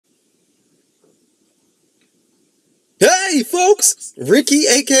Hey folks, Ricky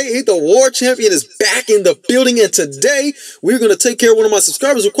aka the War Champion is back in the building, and today we're going to take care of one of my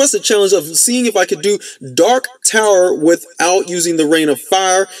subscribers requested challenge of seeing if I could do Dark Tower without using the Rain of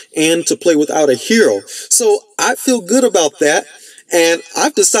Fire and to play without a hero. So I feel good about that, and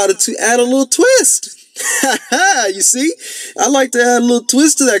I've decided to add a little twist. You see, I like to add a little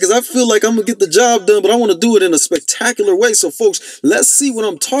twist to that because I feel like I'm gonna get the job done, but I want to do it in a spectacular way. So folks, let's see what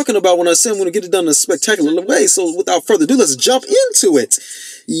I'm talking about when I say I'm going to get it done in a spectacular way. So without further ado, let's jump into it.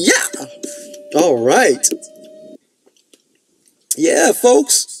 Yeah. All right. Yeah,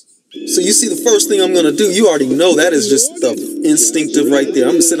 folks. So you see the first thing I'm going to do, you already know that is just the instinctive right there.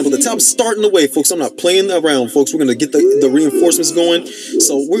 I'm going to set up at the top, starting the way, folks. I'm not playing around, folks. We're going to get the reinforcements going.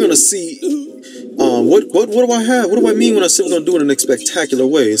 So we're going to see... What do I have? What do I mean when I say we're going to do it in a spectacular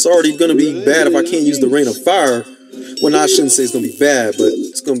way? It's already going to be bad if I can't use the Rain of Fire. Well, no, I shouldn't say it's going to be bad, but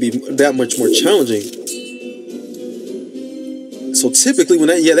it's going to be that much more challenging. So typically when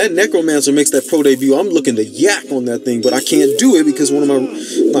that Necromancer makes that pro debut, I'm looking to yak on that thing, but I can't do it because one of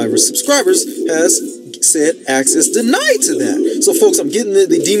my subscribers has said access denied to that. So folks, I'm getting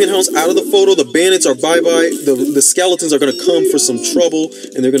the Demon Hounds out of the photo. The bandits are bye-bye. The skeletons are going to come for some trouble,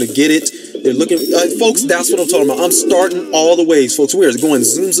 and they're going to get it. They're looking, folks, that's what I'm talking about. I'm starting all the ways, folks. We are going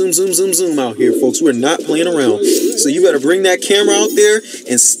zoom, zoom, zoom, zoom, zoom out here, folks. We're not playing around. So you better bring that camera out there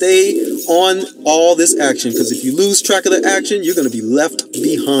and stay on all this action, because if you lose track of the action, you're going to be left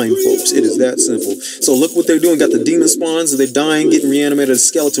behind, folks. It is that simple. So look what they're doing. Got the demon spawns. They're dying, getting reanimated as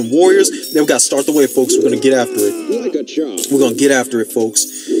skeleton warriors. Then we got to start the way, folks. We're going to get after it. We're going to get after it, folks.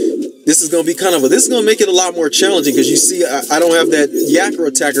 This is going to be this is going to make it a lot more challenging, because you see, I don't have that yakker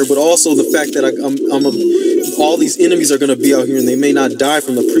attacker, but also the fact that all these enemies are going to be out here, and they may not die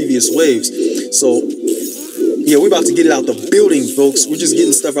from the previous waves. So, yeah, we're about to get it out the building, folks. We're just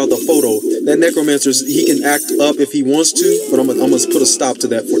getting stuff out the photo. That Necromancer, he can act up if he wants to, but I'm going to put a stop to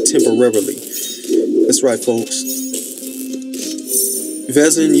that for temporarily. That's right, folks.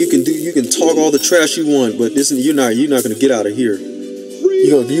 Vezin, you can talk all the trash you want, but you're not going to get out of here.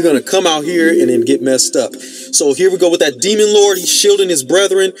 You're gonna come out here and then get messed up. So here we go with that Demon Lord. He's shielding his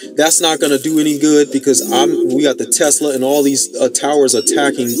brethren. That's not gonna do any good, because we got the Tesla and all these towers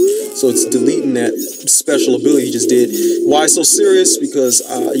attacking. So it's deleting that special ability he just did. Why so serious? Because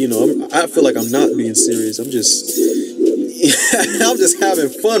I feel like I'm not being serious. I'm just I'm just having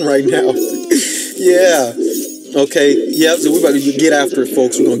fun right now. Yeah. Okay. Yeah. So we're about to get after it,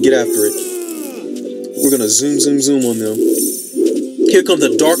 folks. We're gonna get after it. We're gonna zoom, zoom, zoom on them. Here come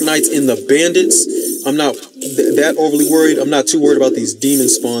the Dark Knights and the Bandits. I'm not that overly worried. I'm not too worried about these demon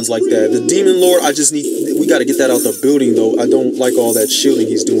spawns like that. The Demon Lord, we got to get that out the building, though. I don't like all that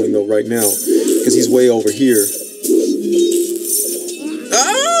shielding he's doing, though, right now, because he's way over here.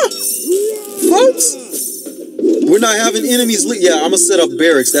 Ah! Folks! We're not having enemies. Yeah, I'm going to set up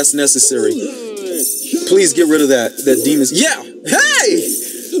barracks. That's necessary. Please get rid of that demons. Yeah!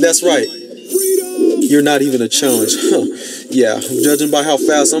 Hey! That's right. You're not even a challenge. Huh. Yeah, judging by how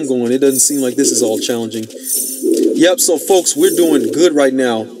fast I'm going, it doesn't seem like this is all challenging. Yep, so folks, we're doing good right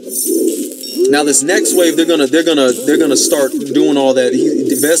now. Now this next wave, they're gonna start doing all that.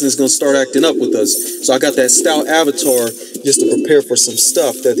 Vezin's gonna start acting up with us. So I got that stout avatar just to prepare for some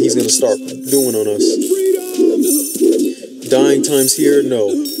stuff that he's gonna start doing on us. Dying times here,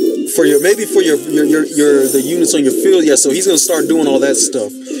 no. Maybe for the units on your field, yeah. So he's gonna start doing all that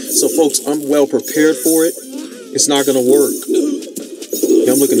stuff. So folks, I'm well prepared for it. It's not going to work.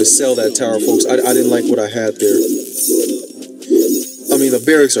 Yeah, I'm looking to sell that tower, folks. I didn't like what I had there. I mean, the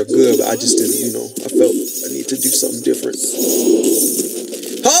barracks are good, but I just didn't, I felt I need to do something different.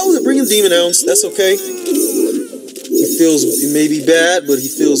 Oh, they're bringing Demon Hounds. That's okay. It may be bad, but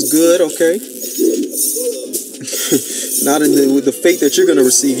he feels good, okay. Not with the fate that you're going to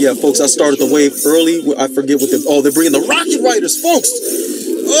receive. Yeah, folks, I started the wave early. I forget what they're bringing the Rocket Riders, folks.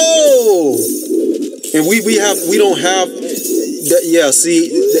 Oh! And we don't have that. Yeah, see,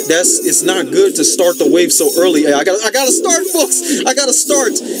 it's not good to start the wave so early. I gotta start, folks. I gotta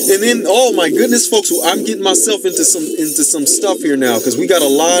start. And then, oh my goodness, folks, I'm getting myself into some stuff here now, because we got a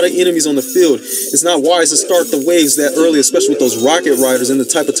lot of enemies on the field. It's not wise to start the waves that early, especially with those Rocket Riders and the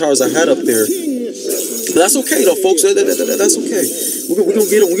type of towers I had up there. But that's okay though, folks. That's okay. We're gonna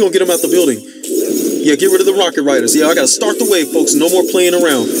get them. We're gonna get them out the building. Yeah, get rid of the Rocket Riders. Yeah, I gotta start the wave, folks. No more playing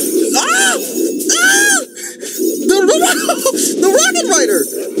around. Ah! The Rocket Rider!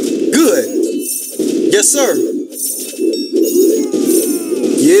 Good. Yes, sir.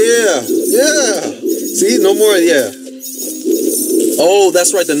 Yeah. Yeah. See, no more, yeah. Oh,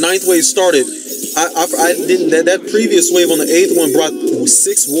 that's right. The 9th wave started. I didn't. That previous wave on the 8th one brought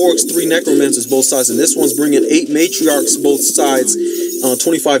 6 wargs, 3 necromancers both sides, and this one's bringing 8 matriarchs both sides,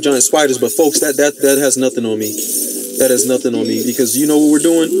 25 giant spiders. But folks, that has nothing on me. That has nothing on me, because you know what we're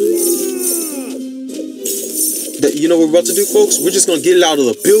doing. You know what we're about to do, folks? We're just gonna get it out of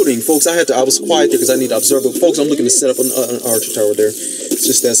the building, folks. I was quiet there because I need to observe. But folks, I'm looking to set up an archer tower there. It's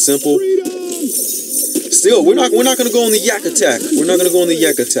just that simple. Still, we're not gonna go on the yak attack. We're not gonna go on the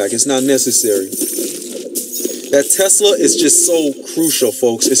yak attack. It's not necessary. That Tesla is just so crucial,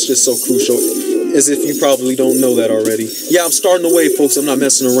 folks. It's just so crucial. As if you probably don't know that already. Yeah, I'm starting the wave, folks. I'm not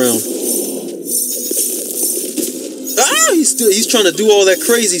messing around. Ah, he's trying to do all that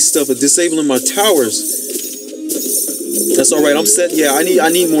crazy stuff of disabling my towers. That's all right. I'm set. Yeah, I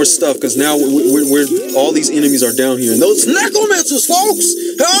need more stuff, because now we're all these enemies are down here, and those necromancers, folks.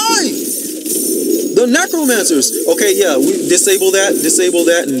 Hey, the necromancers. Okay, yeah, we disable that,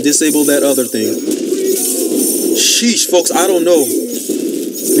 and disable that other thing. Sheesh, folks. I don't know.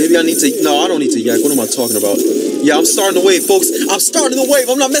 Maybe I need to. No, I don't need to yak. What am I talking about? Yeah, I'm starting the wave, folks. I'm starting the wave.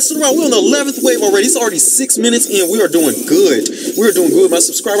 I'm not messing around. We're on the 11th wave already. It's already 6 minutes in. We are doing good. We're doing good. My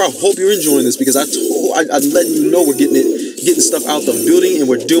subscriber, I hope you're enjoying this, because I'm letting you know we're getting stuff out the building, and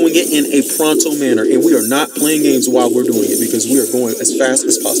we're doing it in a pronto manner. And we are not playing games while we're doing it, because we are going as fast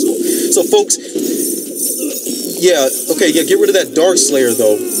as possible. So, folks, yeah, okay, yeah, get rid of that Dark Slayer,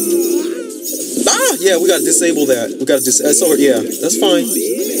 though. Ah, yeah, we gotta disable that. We gotta disable. Yeah, that's fine.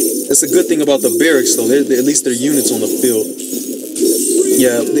 That's a good thing about the barracks, though. At least they're units on the field.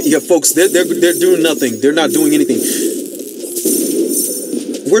 Yeah, folks. They're doing nothing. They're not doing anything.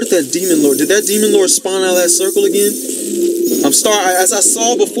 Where did that demon lord? Did that demon lord spawn out of that circle again? As I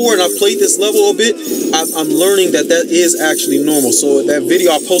saw before, and I played this level a bit, I'm learning that is actually normal. So that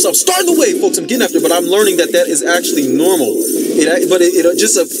video I post, I'm starting the wave, folks. I'm getting after it, but I'm learning that is actually normal. It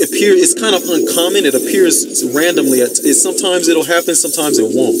just appears. It's kind of uncommon. It appears randomly. Sometimes it'll happen. Sometimes it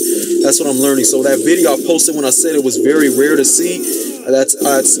won't. That's what I'm learning. So that video I posted when I said it was very rare to see, that's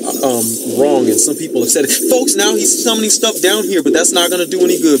wrong. And some people have said it. Folks, now he's summoning stuff down here, but that's not going to do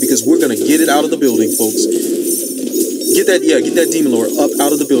any good, because we're going to get it out of the building, folks. Get that demon lord up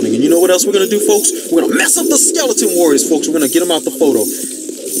out of the building. And you know what else we're going to do, folks? We're going to mess up the skeleton warriors, folks. We're going to get them out the photo.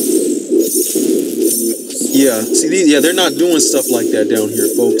 Yeah, see, they're not doing stuff like that down here,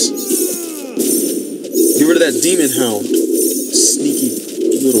 folks. Get rid of that demon hound. Sneaky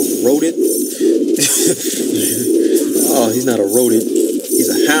little rodent. Oh, he's not a rodent. He's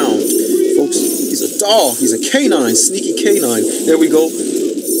a hound, folks. He's a dog. He's a canine. Sneaky canine. There we go.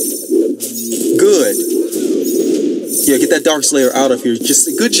 Good. Yeah, get that Dark Slayer out of here. Just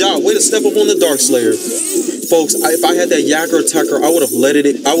good job. Way to step up on the Dark Slayer. Folks, if I had that Yakker attacker, I would have let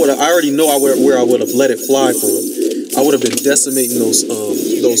it. I already know where I would have let it fly from. I would have been decimating those.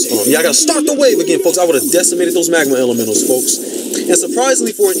 Yeah, I gotta start the wave again, folks. I would have decimated those magma elementals, folks. And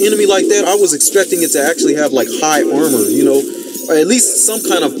surprisingly, for an enemy like that, I was expecting it to actually have like high armor, you know, or at least some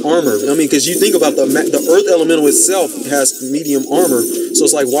kind of armor. I mean, because you think about the Earth elemental itself has medium armor, so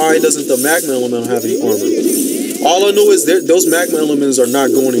it's like, why doesn't the magma elemental have any armor? All I know is those magma elementals are not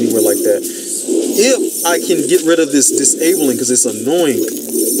going anywhere like that. If I can get rid of this disabling, because it's annoying.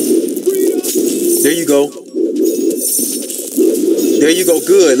 There you go. There you go.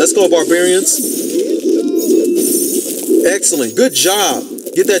 Good. Let's go, barbarians. Excellent. Good job.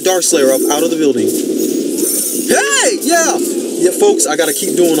 Get that Dark Slayer up out of the building. Hey! Yeah! Yeah, folks, I got to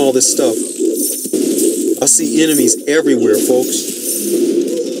keep doing all this stuff. I see enemies everywhere, folks.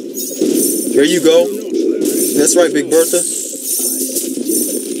 There you go. That's right, Big Bertha.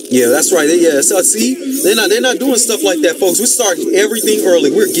 Yeah, that's right. Yeah, so see, they're not doing stuff like that, folks. We're starting everything early.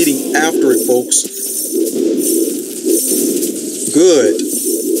 We're getting after it, folks. Good.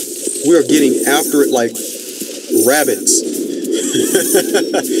 We're getting after it like rabbits.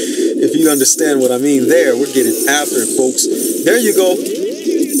 If you understand what I mean there, we're getting after it, folks. There you go.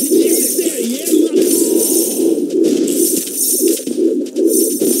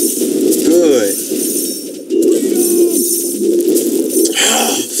 Good.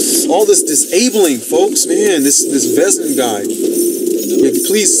 All this disabling, folks, man, this Vesman guy. Yeah,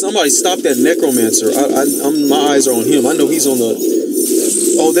 please, somebody stop that necromancer. My eyes are on him. I know he's on the.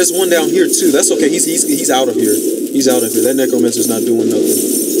 Oh, there's one down here too. That's okay. He's out of here. He's out of here. That necromancer's not doing nothing.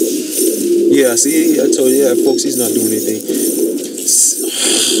 Yeah, see, I told you, yeah, folks, he's not doing anything.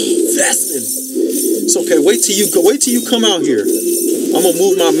 Vesman. It's okay. Wait till you come out here. I'm gonna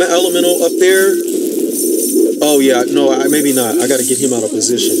move my elemental up there. Oh yeah, no, maybe not. I gotta get him out of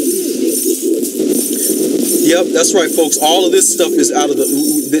position. Yep, that's right, folks. All of this stuff is out of the.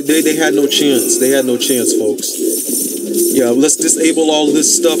 They had no chance. They had no chance, folks. Yeah, let's disable all of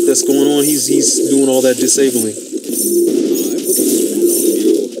this stuff that's going on. He's doing all that disabling.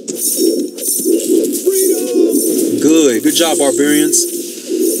 Good job, barbarians.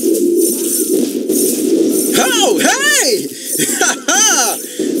 Oh, hey!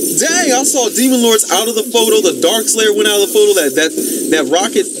 Dang, I saw Demon Lords out of the photo. The Dark Slayer went out of the photo. That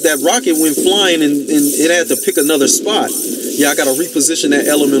rocket went flying, and it had to pick another spot. Yeah, I gotta reposition that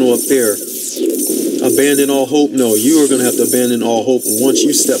elemental up there. Abandon all hope. No, you are gonna have to abandon all hope once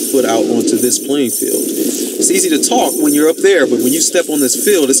you step foot out onto this playing field. It's easy to talk when you're up there, but when you step on this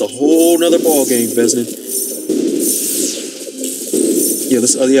field, it's a whole nother ball game, Vesnin. Yeah,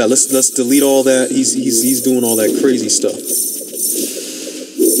 let's delete all that. He's doing all that crazy stuff.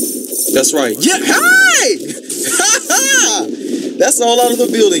 That's right. Yeah, hi! That's all out of the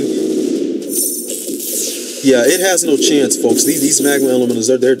building. Yeah, it has no chance, folks. These magma elementals,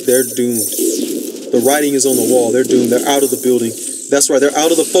 they're doomed. The writing is on the wall. They're doomed. They're out of the building. That's right. They're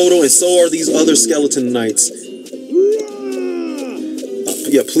out of the photo, and so are these other skeleton knights.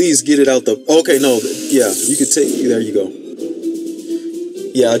 Yeah, please get it out the... Okay, no. Yeah, you could take... There you go.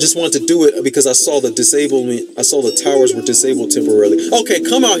 Yeah, I just wanted to do it because I saw the disablement. I saw the towers were disabled temporarily. Okay,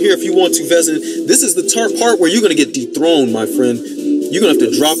 come out here if you want to, Vesnin. This is the part where you're going to get dethroned, my friend. You're going to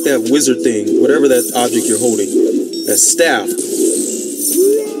have to drop that wizard thing, whatever that object you're holding. That staff.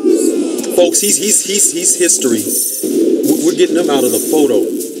 Folks, he's history. We're getting him out of the photo.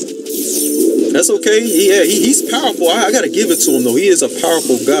 That's okay. Yeah, he's powerful. I got to give it to him, though. He is a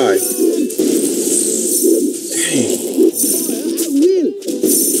powerful guy. Dang.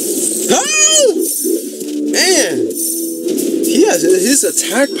 Man, he has his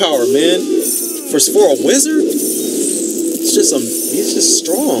attack power, man. For a wizard, he's just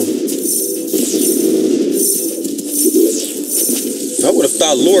strong. I would have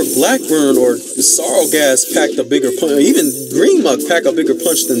thought Lord Blackburn or Sorrow Gas packed a bigger punch. Even Green Mug packed a bigger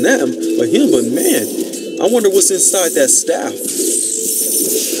punch than them, or him. But man, I wonder what's inside that staff.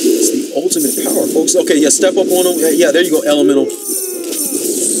 It's the ultimate power, folks. Okay, yeah, step up on him. Yeah, there you go, elemental.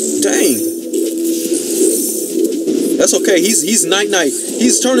 Dang. That's okay. He's night.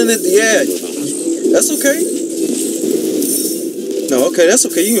 He's turning it. Yeah, that's okay. No, okay, that's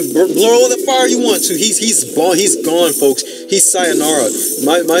okay. You can blow all the fire you want to. He's gone, folks. He's sayonara.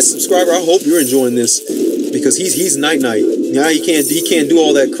 My subscriber, I hope you're enjoying this because he's night. Now he can't do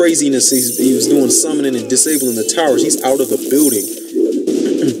all that craziness he was doing, summoning and disabling the towers. He's out of the building.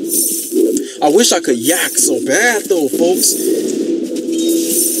 I wish I could yak so bad though, folks.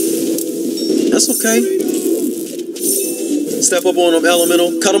 That's okay. Step up on him,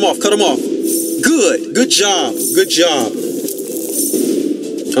 elemental. Cut him off. Good job.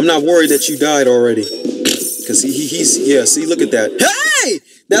 I'm not worried that you died already. Because yeah, see, look at that. Hey!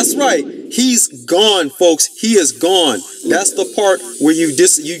 That's right. He's gone, folks. He is gone. That's the part where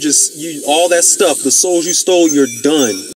all that stuff, the souls you stole, you're done.